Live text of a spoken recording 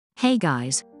Hey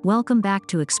guys, welcome back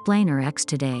to Explainer X.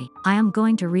 Today, I am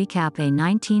going to recap a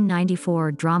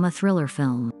 1994 drama thriller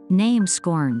film, named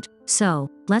Scorned. So,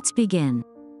 let's begin.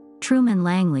 Truman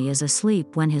Langley is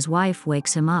asleep when his wife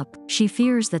wakes him up. She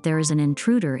fears that there is an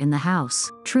intruder in the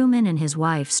house. Truman and his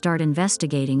wife start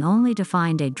investigating only to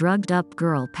find a drugged-up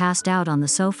girl passed out on the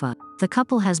sofa. The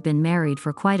couple has been married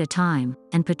for quite a time,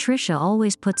 and Patricia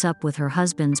always puts up with her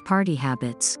husband's party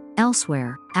habits.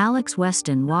 Elsewhere, Alex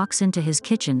Weston walks into his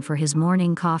kitchen for his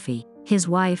morning coffee. His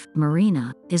wife,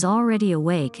 Marina, is already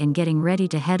awake and getting ready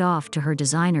to head off to her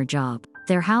designer job.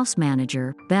 Their house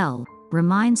manager, Belle,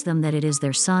 reminds them that it is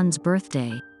their son's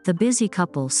birthday. The busy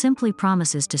couple simply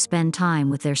promises to spend time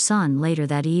with their son later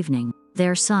that evening.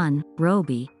 Their son,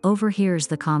 Roby, overhears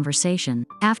the conversation.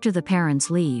 After the parents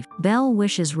leave, Belle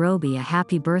wishes Roby a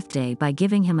happy birthday by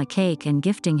giving him a cake and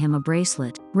gifting him a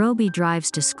bracelet. Roby drives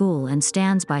to school and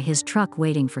stands by his truck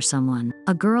waiting for someone.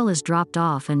 A girl is dropped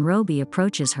off and Roby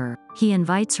approaches her. He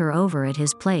invites her over at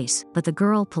his place, but the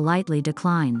girl politely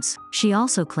declines. She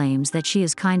also claims that she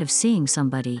is kind of seeing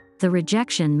somebody. The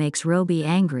rejection makes Roby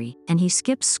angry, and he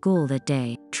skips school that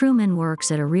day. Truman works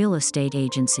at a real estate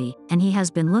agency, and he has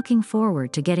been looking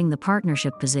forward to getting the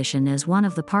partnership position as one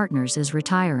of the partners is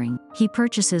retiring. He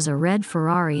purchases a red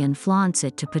Ferrari and flaunts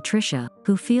it to Patricia,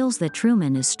 who feels that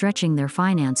Truman is stretching their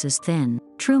finances thin.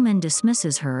 Truman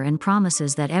dismisses her and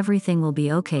promises that everything will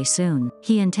be okay soon.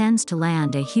 He intends to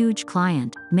land a huge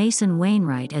client, Mason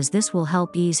Wainwright, as this will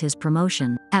help ease his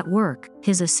promotion. At work,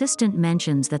 his assistant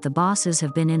mentions that the bosses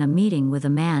have been in a meeting with a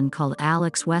man called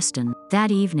Alex Weston.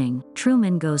 That evening,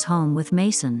 Truman goes home with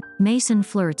Mason. Mason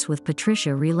flirts with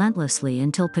Patricia relentlessly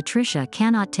until Patricia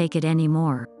cannot take it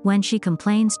anymore. When she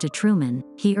complains to Truman,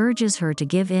 he urges her to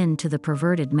give in to the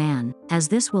perverted man, as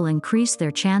this will increase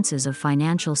their chances of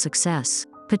financial success.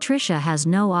 Patricia has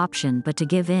no option but to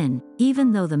give in,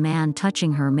 even though the man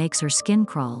touching her makes her skin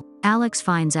crawl. Alex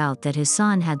finds out that his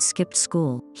son had skipped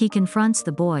school. He confronts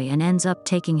the boy and ends up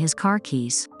taking his car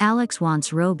keys. Alex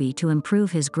wants Roby to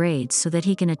improve his grades so that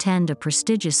he can attend a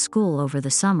prestigious school over the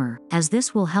summer, as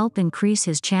this will help increase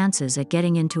his chances at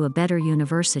getting into a better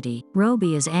university.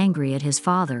 Roby is angry at his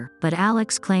father, but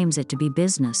Alex claims it to be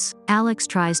business. Alex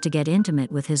tries to get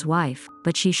intimate with his wife,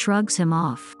 but she shrugs him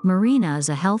off. Marina is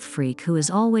a health freak who is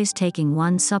always taking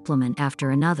one supplement after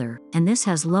another, and this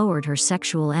has lowered her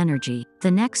sexual energy.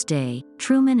 The next day,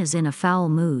 Truman is in a foul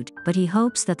mood, but he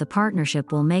hopes that the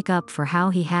partnership will make up for how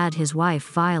he had his wife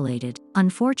violated.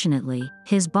 Unfortunately,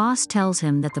 his boss tells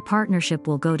him that the partnership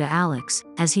will go to Alex,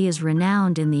 as he is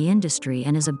renowned in the industry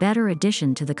and is a better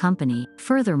addition to the company.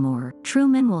 Furthermore,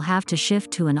 Truman will have to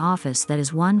shift to an office that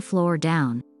is one floor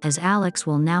down, as Alex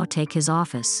will now take his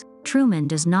office. Truman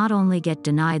does not only get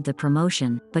denied the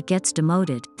promotion, but gets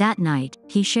demoted. That night,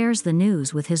 he shares the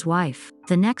news with his wife.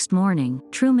 The next morning,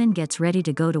 Truman gets ready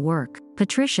to go to work.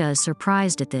 Patricia is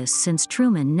surprised at this since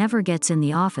Truman never gets in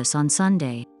the office on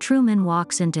Sunday. Truman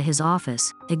walks into his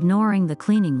office, ignoring the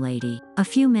cleaning lady. A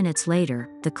few minutes later,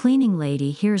 the cleaning lady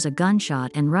hears a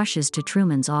gunshot and rushes to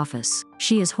Truman's office.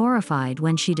 She is horrified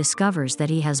when she discovers that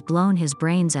he has blown his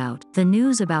brains out. The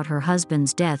news about her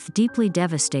husband's death deeply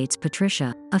devastates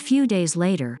Patricia. A few days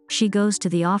later, she goes to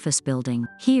the office building.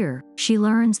 Here, she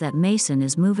learns that Mason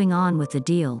is moving on with the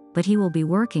deal, but he will be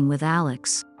working with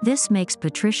Alex. This makes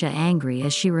Patricia angry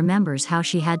as she remembers how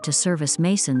she had to service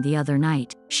Mason the other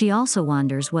night. She also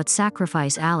wonders what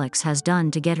sacrifice Alex has done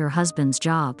to get her husband's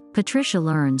job. Patricia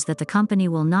learns that the company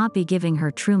will not be giving her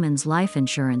Truman's life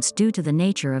insurance due to the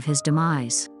nature of his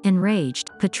demise. Enraged,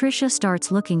 Patricia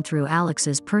starts looking through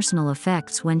Alex's personal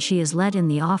effects when she is let in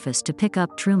the office to pick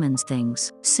up Truman's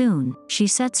things. Soon, she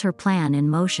sets her plan in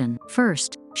motion.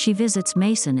 First, she visits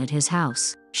Mason at his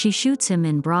house. She shoots him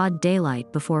in broad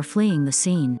daylight before fleeing the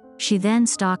scene. She then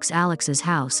stalks Alex's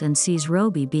house and sees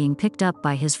Roby being picked up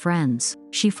by his friends.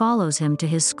 She follows him to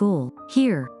his school.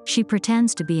 Here, she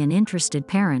pretends to be an interested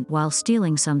parent while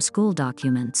stealing some school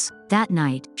documents. That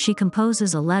night, she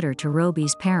composes a letter to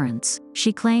Roby's parents.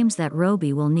 She claims that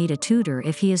Roby will need a tutor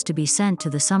if he is to be sent to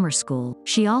the summer school.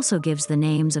 She also gives the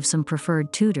names of some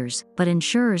preferred tutors, but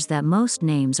ensures that most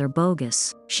names are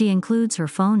bogus. She includes her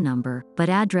phone number, but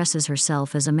addresses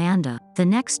herself as Amanda. The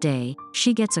next day,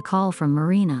 she gets a call from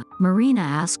Marina. Marina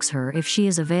asks her if she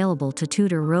is available to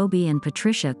tutor Roby, and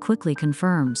Patricia quickly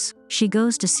confirms. She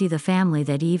goes to see the family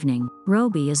that evening.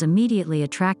 Roby is immediately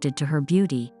attracted to her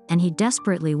beauty, and he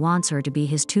desperately wants her to be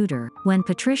his tutor. When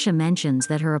Patricia mentions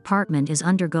that her apartment is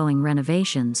undergoing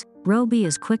renovations, Roby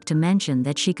is quick to mention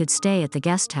that she could stay at the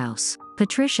guest house.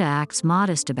 Patricia acts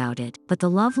modest about it, but the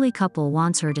lovely couple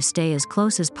wants her to stay as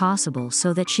close as possible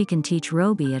so that she can teach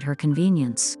Roby at her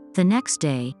convenience. The next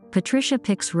day, Patricia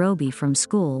picks Roby from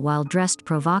school while dressed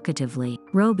provocatively.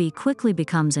 Roby quickly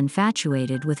becomes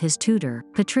infatuated with his tutor.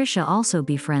 Patricia also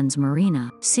befriends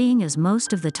Marina, seeing as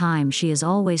most of the time she is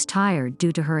always tired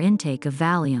due to her intake of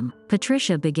Valium.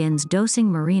 Patricia begins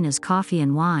dosing Marina's coffee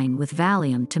and wine with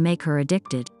Valium to make her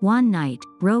addicted. One night,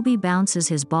 Roby bounces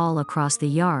his ball across the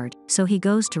yard, so he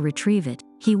goes to retrieve it.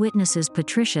 He witnesses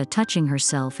Patricia touching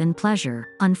herself in pleasure.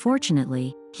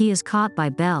 Unfortunately, he is caught by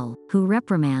Belle, who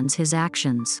reprimands his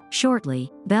actions. Shortly,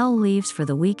 Belle leaves for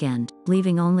the weekend,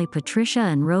 leaving only Patricia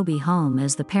and Roby home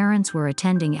as the parents were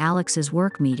attending Alex's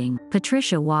work meeting.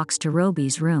 Patricia walks to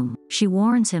Roby's room. She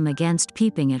warns him against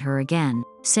peeping at her again,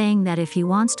 saying that if he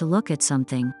wants to look at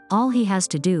something, all he has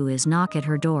to do is knock at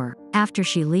her door. After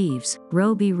she leaves,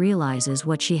 Roby realizes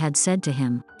what she had said to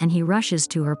him, and he rushes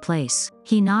to her place.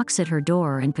 He knocks at her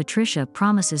door and Patricia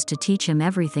promises to teach him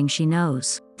everything she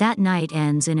knows. That night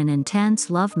ends in an intense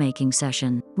lovemaking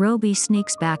session. Roby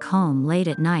sneaks back home late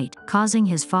at night, causing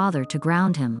his father to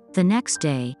ground him. The next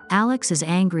day, Alex is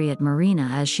angry at Marina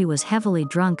as she was heavily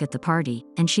drunk at the party,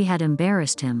 and she had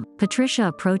embarrassed him. Patricia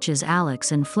approaches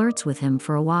Alex and flirts with him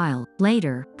for a while.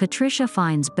 Later, Patricia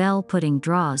finds Belle putting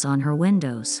drawers on her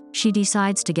windows. She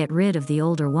decides to get rid of the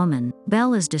older woman.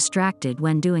 Belle is distracted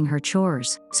when doing her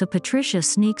chores, so Patricia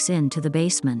sneaks into the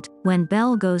basement. When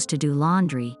Belle goes to do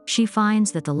laundry, she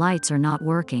finds that the lights are not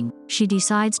working. She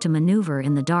decides to maneuver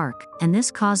in the dark, and this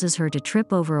causes her to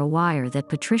trip over a wire that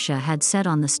Patricia had set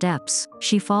on the steps.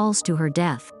 She falls to her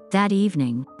death. That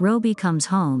evening, Roby comes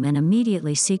home and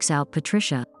immediately seeks out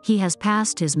Patricia. He has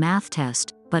passed his math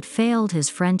test, but failed his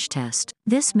French test.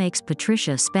 This makes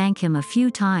Patricia spank him a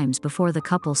few times before the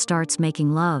couple starts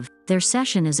making love. Their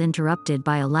session is interrupted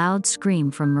by a loud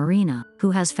scream from Marina,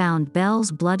 who has found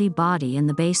Belle's bloody body in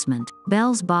the basement.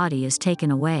 Belle's body is taken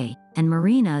away, and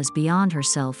Marina is beyond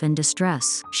herself in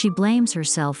distress. She blames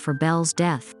herself for Belle's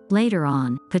death. Later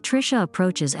on, Patricia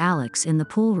approaches Alex in the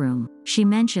pool room. She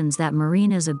mentions that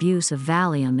Marina's abuse of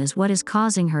Valium is what is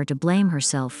causing her to blame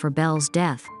herself for Belle's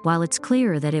death, while it's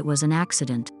clear that it was an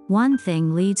accident. One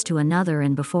thing leads to another,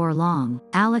 and before long,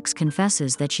 Alex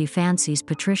confesses that she fancies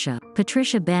Patricia.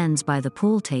 Patricia bends by the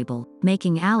pool table,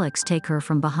 making Alex take her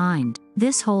from behind.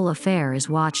 This whole affair is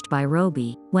watched by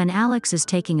Roby. When Alex is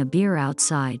taking a beer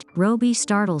outside, Roby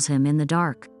startles him in the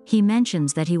dark. He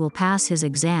mentions that he will pass his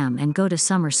exam and go to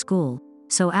summer school,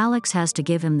 so Alex has to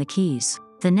give him the keys.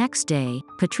 The next day,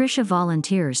 Patricia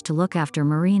volunteers to look after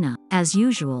Marina. As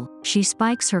usual, she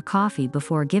spikes her coffee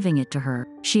before giving it to her.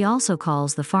 She also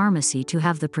calls the pharmacy to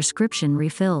have the prescription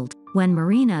refilled. When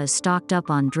Marina is stocked up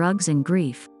on drugs and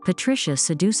grief, Patricia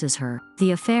seduces her.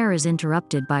 The affair is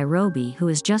interrupted by Roby, who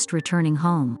is just returning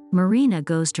home. Marina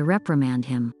goes to reprimand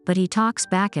him, but he talks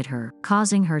back at her,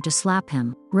 causing her to slap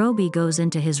him. Roby goes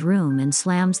into his room and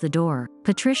slams the door.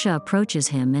 Patricia approaches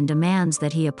him and demands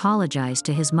that he apologize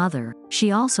to his mother.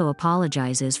 She also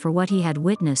apologizes for what he had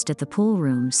witnessed at the pool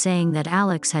room, saying that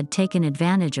Alex had taken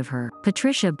advantage of her.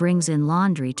 Patricia brings in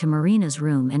laundry to Marina's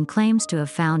room and claims to have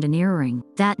found an earring.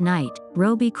 That night,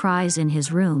 Roby cries in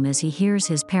his room as he hears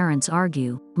his parents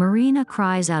argue. Marina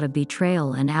cries out of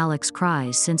betrayal and Alex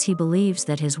cries since he believes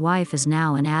that his wife is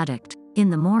now an addict. In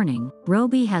the morning,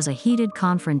 Roby has a heated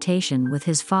confrontation with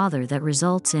his father that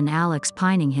results in Alex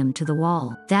pining him to the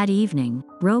wall. That evening,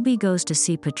 Roby goes to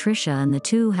see Patricia and the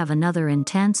two have another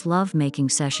intense love-making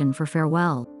session for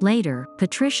farewell. Later,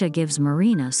 Patricia gives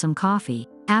Marina some coffee.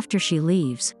 After she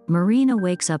leaves, Marina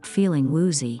wakes up feeling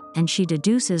woozy, and she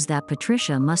deduces that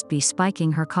Patricia must be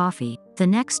spiking her coffee. The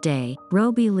next day,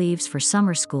 Roby leaves for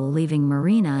summer school, leaving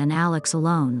Marina and Alex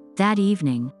alone. That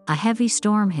evening, a heavy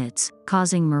storm hits,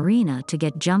 causing Marina to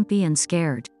get jumpy and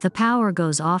scared. The power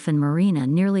goes off and Marina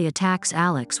nearly attacks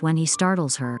Alex when he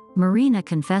startles her. Marina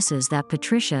confesses that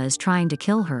Patricia is trying to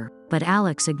kill her, but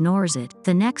Alex ignores it.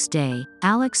 The next day,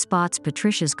 Alex spots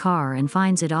Patricia's car and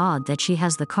finds it odd that she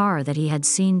has the car that he had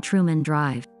seen Truman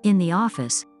drive. In the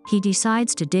office, he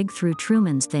decides to dig through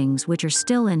Truman's things, which are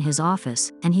still in his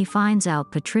office, and he finds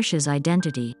out Patricia's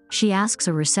identity. She asks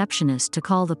a receptionist to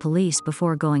call the police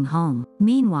before going home.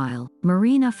 Meanwhile,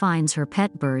 Marina finds her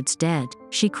pet birds dead.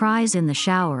 She cries in the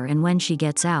shower, and when she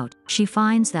gets out, she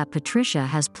finds that Patricia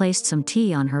has placed some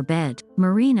tea on her bed.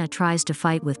 Marina tries to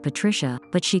fight with Patricia,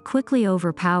 but she quickly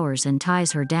overpowers and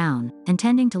ties her down,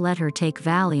 intending to let her take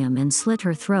Valium and slit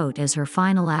her throat as her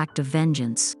final act of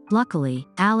vengeance. Luckily,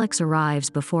 Alex arrives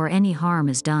before any harm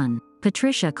is done.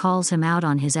 Patricia calls him out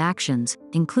on his actions,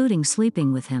 including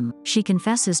sleeping with him. She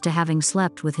confesses to having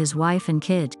slept with his wife and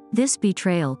kid. This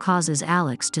betrayal causes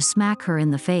Alex to smack her in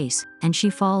the face, and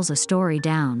she falls a story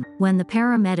down. When the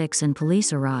paramedics and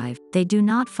police arrive, they do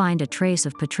not find a trace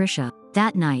of Patricia.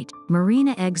 That night,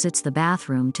 Marina exits the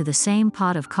bathroom to the same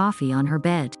pot of coffee on her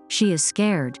bed. She is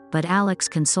scared, but Alex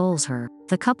consoles her.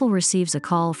 The couple receives a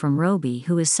call from Roby,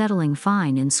 who is settling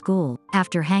fine in school.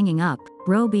 After hanging up,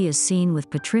 Roby is seen with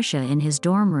Patricia in his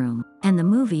dorm room, and the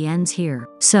movie ends here.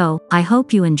 So, I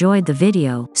hope you enjoyed the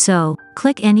video. So,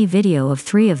 click any video of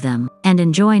 3 of them, and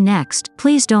enjoy next.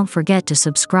 Please don't forget to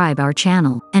subscribe our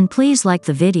channel, and please like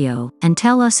the video, and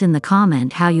tell us in the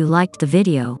comment how you liked the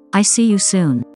video. I see you soon.